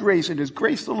God's grace and His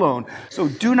grace alone. So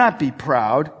do not be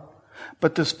proud,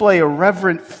 but display a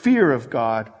reverent fear of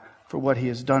God for what He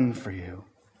has done for you.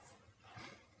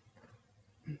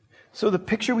 So the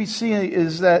picture we see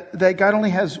is that God only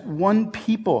has one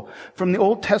people. From the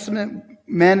Old Testament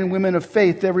men and women of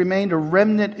faith, there remained a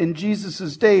remnant in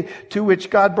Jesus' day to which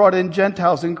God brought in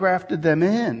Gentiles and grafted them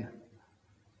in.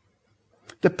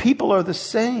 The people are the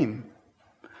same,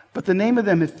 but the name of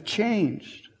them has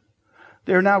changed.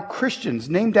 They are now Christians,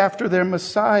 named after their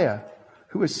Messiah,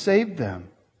 who has saved them.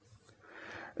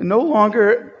 And no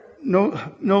longer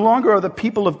are the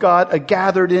people of God a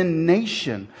gathered in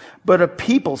nation, but a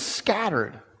people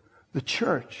scattered, the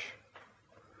church.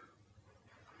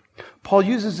 Paul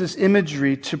uses this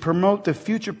imagery to promote the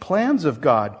future plans of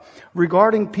God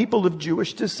regarding people of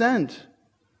Jewish descent.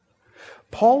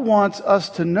 Paul wants us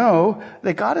to know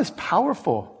that God is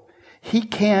powerful. He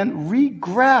can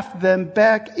regraft them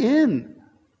back in.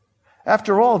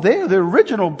 After all, they are the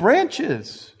original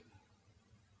branches.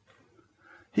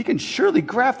 He can surely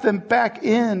graft them back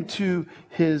into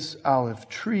His olive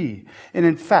tree. And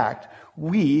in fact,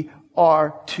 we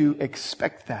are to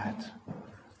expect that.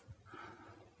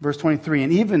 Verse 23,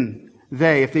 and even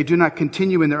they, if they do not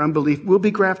continue in their unbelief, will be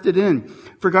grafted in.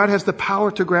 For God has the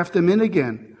power to graft them in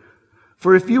again.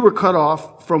 For if you were cut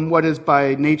off from what is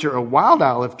by nature a wild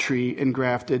olive tree and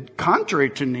grafted, contrary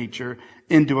to nature,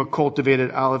 into a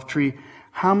cultivated olive tree,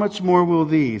 how much more will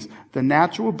these, the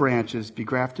natural branches, be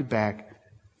grafted back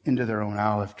into their own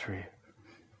olive tree?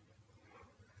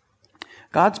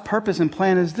 God's purpose and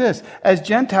plan is this. As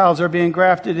Gentiles are being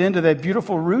grafted into that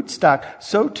beautiful rootstock,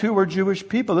 so too are Jewish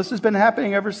people. This has been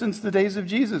happening ever since the days of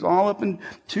Jesus, all up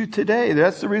into today.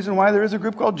 That's the reason why there is a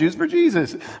group called Jews for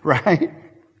Jesus, right?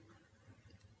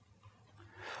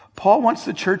 Paul wants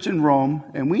the church in Rome,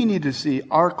 and we need to see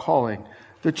our calling.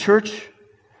 The church,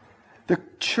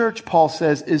 Paul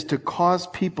says, is to cause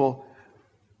people,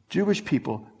 Jewish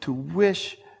people, to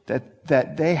wish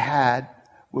that they had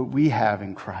what we have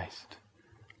in Christ.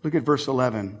 Look at verse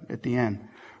 11 at the end.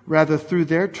 Rather, through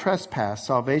their trespass,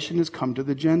 salvation has come to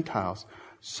the Gentiles,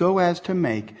 so as to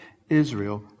make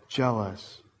Israel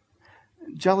jealous.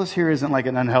 Jealous here isn't like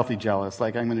an unhealthy jealous,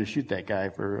 like I'm going to shoot that guy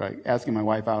for asking my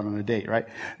wife out on a date, right?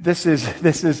 This is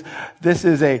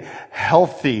a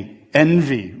healthy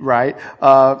envy, right?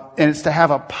 And it's to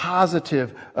have a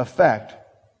positive effect.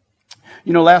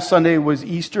 You know, last Sunday was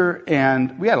Easter,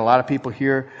 and we had a lot of people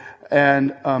here.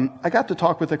 And I got to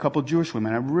talk with a couple of Jewish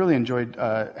women. I really enjoyed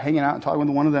hanging out and talking with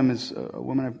them. One of them is a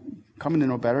woman I've come to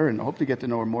know better and hope to get to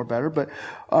know her more better. But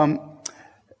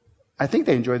I think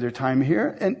they enjoyed their time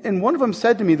here. And one of them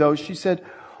said to me, though, she said,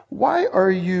 why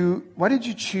did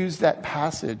you choose that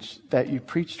passage that you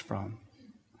preached from?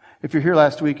 If you're here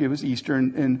last week, it was Easter,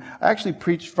 and I actually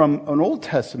preached from an Old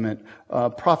Testament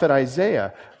prophet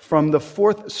Isaiah from the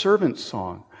fourth servant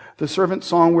song. The servant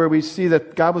song where we see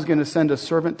that God was going to send a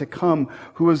servant to come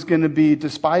who was going to be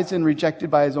despised and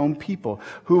rejected by his own people,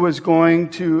 who was going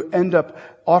to end up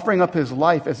offering up his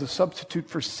life as a substitute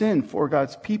for sin for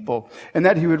God's people, and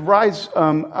that he would rise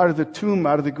out of the tomb,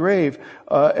 out of the grave,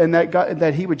 and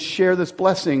that he would share this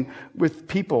blessing with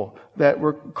people that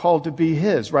were called to be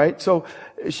his, right? So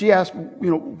she asked,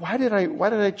 why did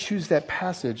I choose that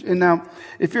passage? And now,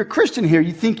 if you're a Christian here,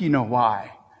 you think you know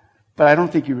why. But I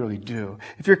don't think you really do.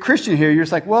 If you're a Christian here, you're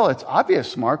just like, well, it's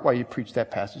obvious, Mark, why you preach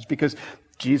that passage, because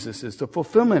Jesus is the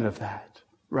fulfillment of that,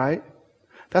 right?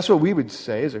 That's what we would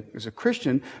say as a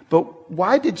Christian. But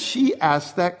why did she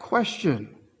ask that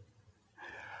question?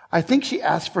 I think she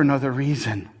asked for another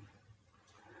reason.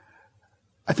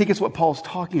 I think it's what Paul's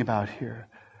talking about here.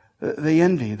 The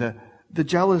envy, the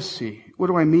jealousy. What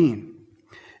do I mean?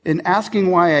 In asking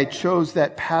why I chose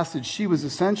that passage, she was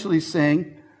essentially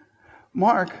saying,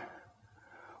 Mark,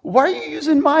 why are you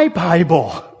using my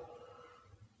Bible?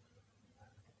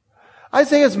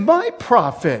 Isaiah's my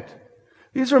prophet.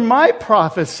 These are my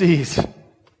prophecies.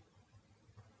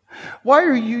 Why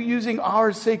are you using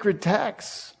our sacred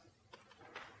texts?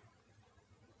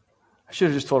 I should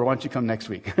have just told her, why don't you come next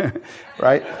week?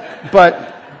 Right?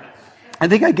 But I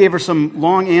think I gave her some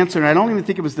long answer, and I don't even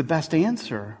think it was the best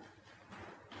answer.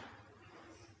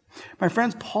 My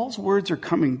friends, Paul's words are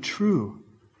coming true.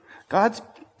 God's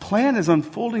plan is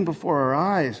unfolding before our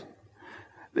eyes.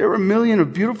 There are 1 million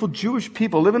of beautiful Jewish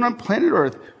people living on planet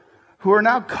Earth who are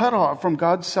now cut off from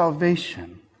God's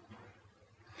salvation.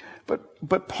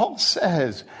 But Paul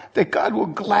says that God will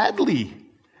gladly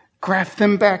graft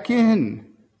them back in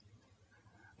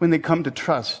when they come to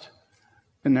trust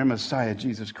in their Messiah,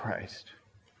 Jesus Christ.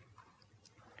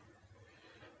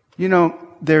 We did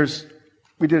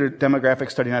a demographic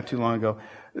study not too long ago.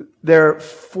 There are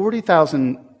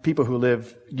 40,000 people who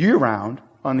live year-round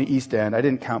on the East End. I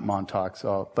didn't count Montauk,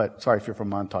 but sorry if you're from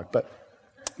Montauk, but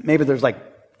maybe there's like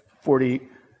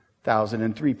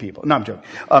 40,003 people. No, I'm joking.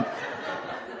 I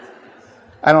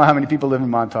don't know how many people live in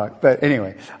Montauk, but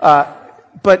anyway.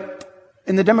 But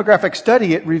in the demographic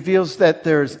study, it reveals that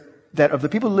that of the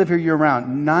people who live here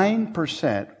year-round,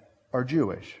 9% are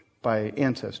Jewish by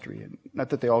ancestry. Not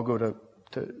that they all go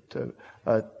to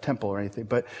a temple or anything,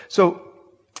 but so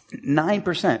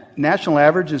 9%. National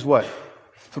average is what?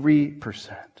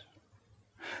 3%.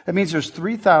 That means there's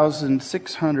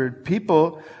 3,600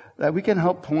 people that we can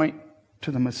help point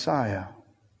to the Messiah.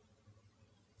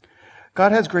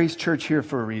 God has Grace Church here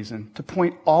for a reason, to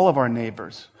point all of our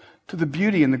neighbors to the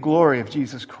beauty and the glory of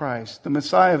Jesus Christ, the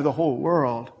Messiah of the whole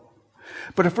world.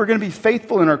 But if we're going to be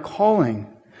faithful in our calling,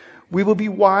 we will be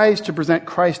wise to present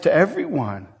Christ to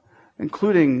everyone,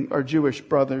 including our Jewish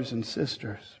brothers and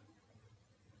sisters.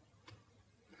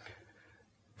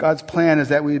 God's plan is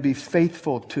that we would be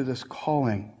faithful to this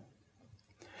calling,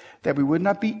 that we would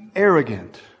not be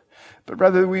arrogant, but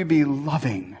rather we would be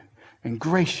loving and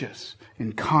gracious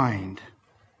and kind.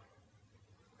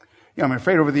 I'm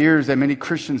afraid over the years that many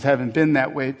Christians haven't been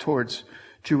that way towards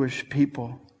Jewish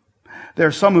people. There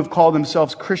are some who've called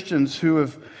themselves Christians who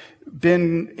have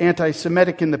been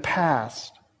anti-Semitic in the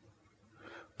past.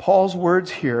 Paul's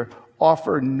words here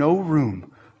offer no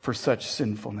room for such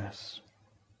sinfulness.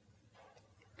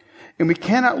 And we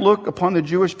cannot look upon the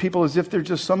Jewish people as if they're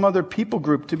just some other people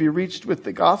group to be reached with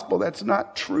the gospel. That's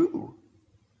not true.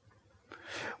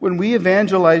 When we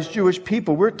evangelize Jewish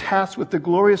people, we're tasked with the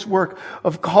glorious work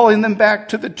of calling them back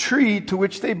to the tree to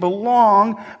which they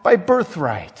belong by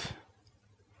birthright.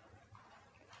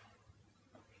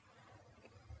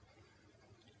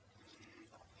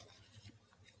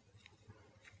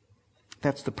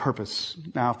 That's the purpose.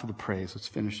 Now for the praise. Let's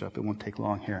finish up. It won't take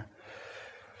long here.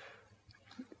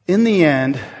 In the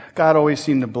end, God always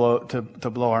seems to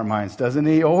blow our minds, doesn't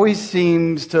he? He always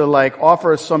seems to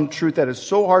offer us some truth that is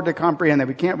so hard to comprehend that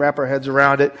we can't wrap our heads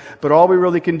around it. But all we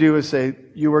really can do is say,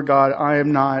 you are God, I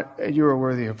am not, and you are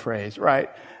worthy of praise, right?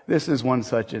 This is one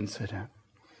such incident.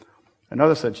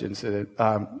 Another such incident,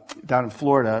 down in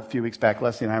Florida a few weeks back,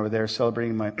 Leslie and I were there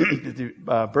celebrating my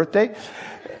birthday.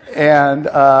 And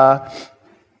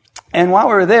while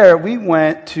we were there, we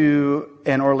went to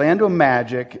an Orlando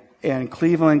Magic and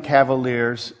Cleveland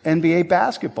Cavaliers NBA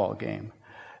basketball game.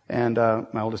 And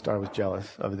my oldest daughter was jealous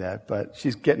of that, but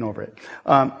she's getting over it.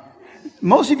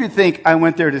 Most of you think I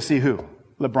went there to see who?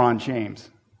 LeBron James.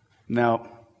 No.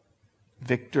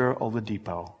 Victor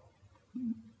Oladipo.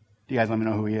 You guys let me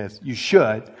know who he is. You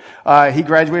should. He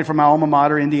graduated from my alma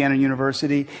mater, Indiana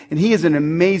University, and he is an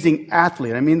amazing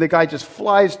athlete. I mean, the guy just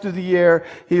flies through the air.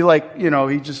 He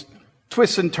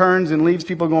twists and turns and leaves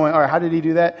people going, all right, how did he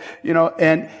do that?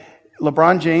 And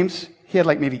LeBron James, he had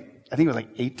I think it was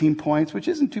 18 points, which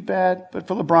isn't too bad. But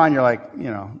for LeBron, you're like,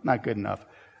 not good enough.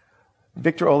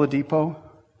 Victor Oladipo,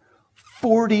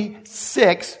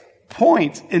 46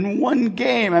 points in one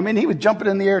game. I mean, he was jumping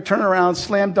in the air, turning around,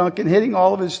 slam dunking, hitting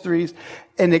all of his threes.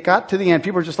 And it got to the end.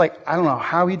 People were just like, I don't know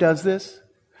how he does this.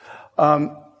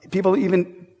 People,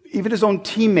 even his own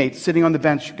teammates sitting on the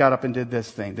bench got up and did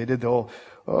this thing. They did the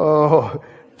whole,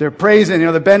 they're praising,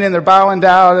 they're bending, they're bowing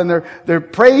down, and they're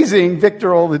praising Victor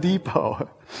Oladipo.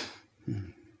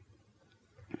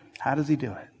 How does he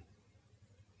do it?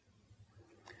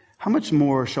 How much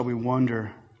more shall we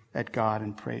wonder at God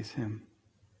and praise him?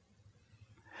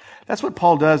 That's what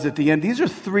Paul does at the end. These are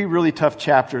 3 really tough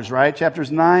chapters, right?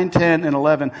 Chapters 9, 10, and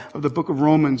 11 of the book of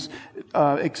Romans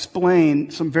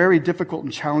explain some very difficult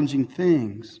and challenging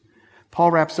things. Paul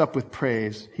wraps up with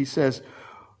praise. He says,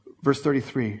 verse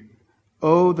 33,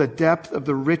 "Oh, the depth of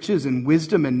the riches and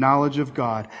wisdom and knowledge of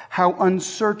God. How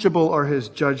unsearchable are his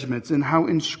judgments and how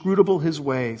inscrutable his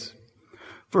ways.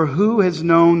 For who has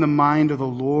known the mind of the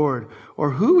Lord?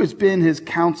 Or who has been his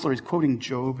counselor?" He's quoting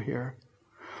Job here.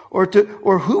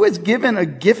 Or who has given a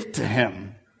gift to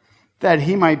him that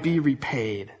he might be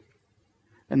repaid?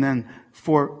 And then,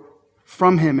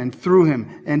 from him and through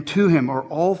him and to him are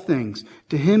all things.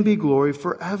 To him be glory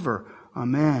forever.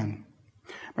 Amen.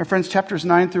 My friends, chapters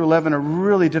 9 through 11 are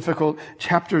really difficult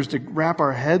chapters to wrap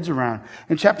our heads around.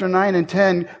 In chapter 9 and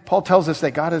 10, Paul tells us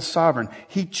that God is sovereign.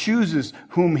 He chooses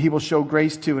whom he will show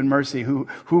grace to and mercy, who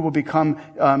will become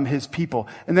his people.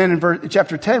 And then in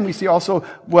chapter 10, we see also,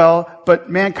 but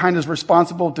mankind is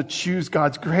responsible to choose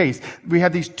God's grace. We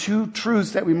have these 2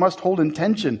 truths that we must hold in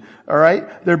tension, all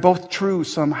right? They're both true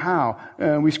somehow.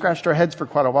 We scratched our heads for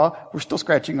quite a while. We're still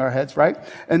scratching our heads, right?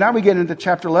 And now we get into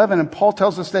chapter 11, and Paul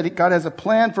tells us that God has a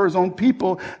plan for his own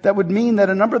people that would mean that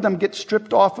a number of them get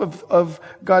stripped off of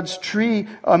God's tree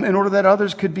in order that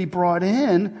others could be brought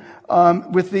in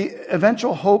with the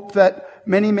eventual hope that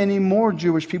many, many more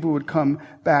Jewish people would come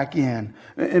back in.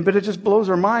 But it just blows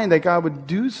our mind that God would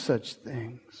do such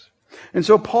things. And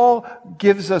so Paul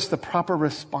gives us the proper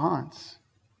response: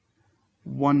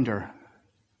 wonder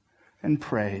and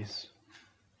praise.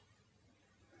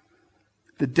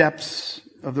 The depths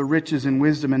of the riches and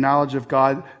wisdom and knowledge of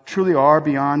God truly are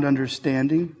beyond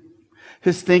understanding.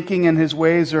 His thinking and his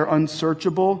ways are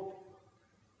unsearchable,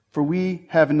 for we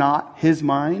have not his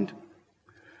mind,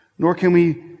 nor can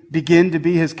we begin to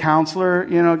be his counselor.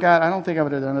 God, I don't think I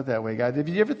would have done it that way, God. Did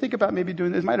you ever think about maybe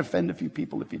doing this? It might offend a few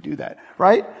people if you do that,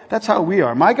 right? That's how we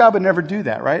are. My God would never do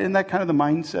that, right? Isn't that kind of the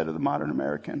mindset of the modern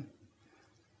American?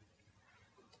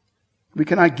 We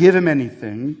cannot give him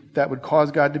anything that would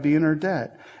cause God to be in our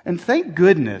debt. And thank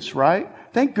goodness, right?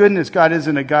 Thank goodness God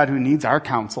isn't a God who needs our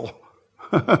counsel.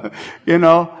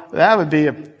 That would be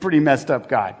a pretty messed up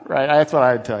God, right? That's what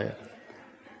I would tell you.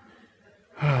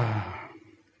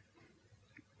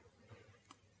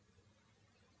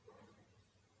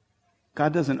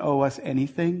 God doesn't owe us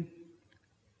anything.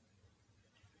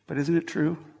 But isn't it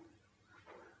true?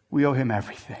 We owe him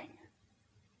everything.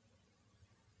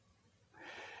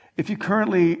 If you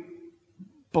currently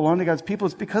belong to God's people,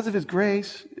 it's because of his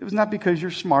grace. It was not because you're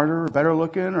smarter or better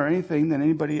looking or anything than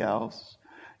anybody else.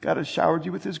 God has showered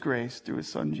you with his grace through his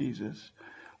son Jesus.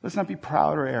 Let's not be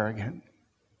proud or arrogant.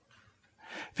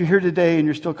 If you're here today and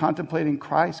you're still contemplating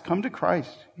Christ, come to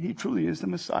Christ. He truly is the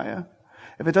Messiah.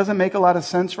 If it doesn't make a lot of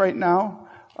sense right now,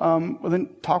 then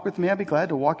talk with me. I'd be glad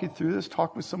to walk you through this.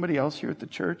 Talk with somebody else here at the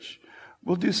church.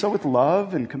 We'll do so with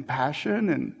love and compassion,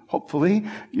 and hopefully,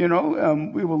 we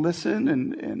will listen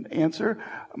and answer.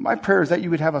 My prayer is that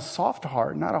you would have a soft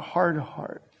heart, not a hard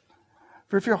heart.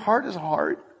 For if your heart is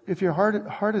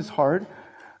hard,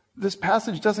 this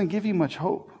passage doesn't give you much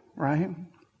hope, right?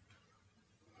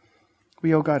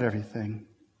 We owe God everything.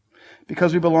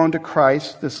 Because we belong to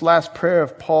Christ, this last prayer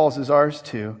of Paul's is ours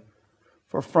too.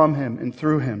 For from him and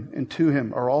through him and to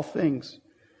him are all things.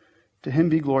 To him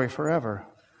be glory forever.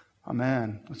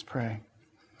 Amen. Let's pray.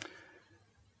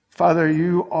 Father,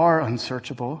 you are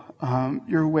unsearchable.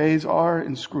 Your ways are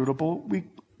inscrutable.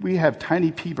 We have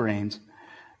tiny pea brains,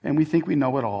 and we think we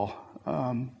know it all.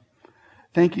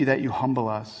 Thank you that you humble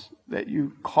us, that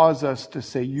you cause us to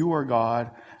say you are God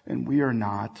and we are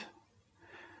not.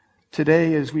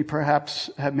 Today, as we perhaps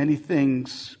have many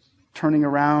things turning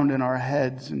around in our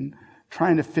heads and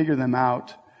trying to figure them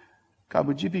out, God,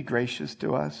 would you be gracious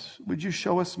to us? Would you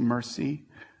show us mercy?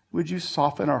 Would you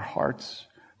soften our hearts?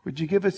 Would you give us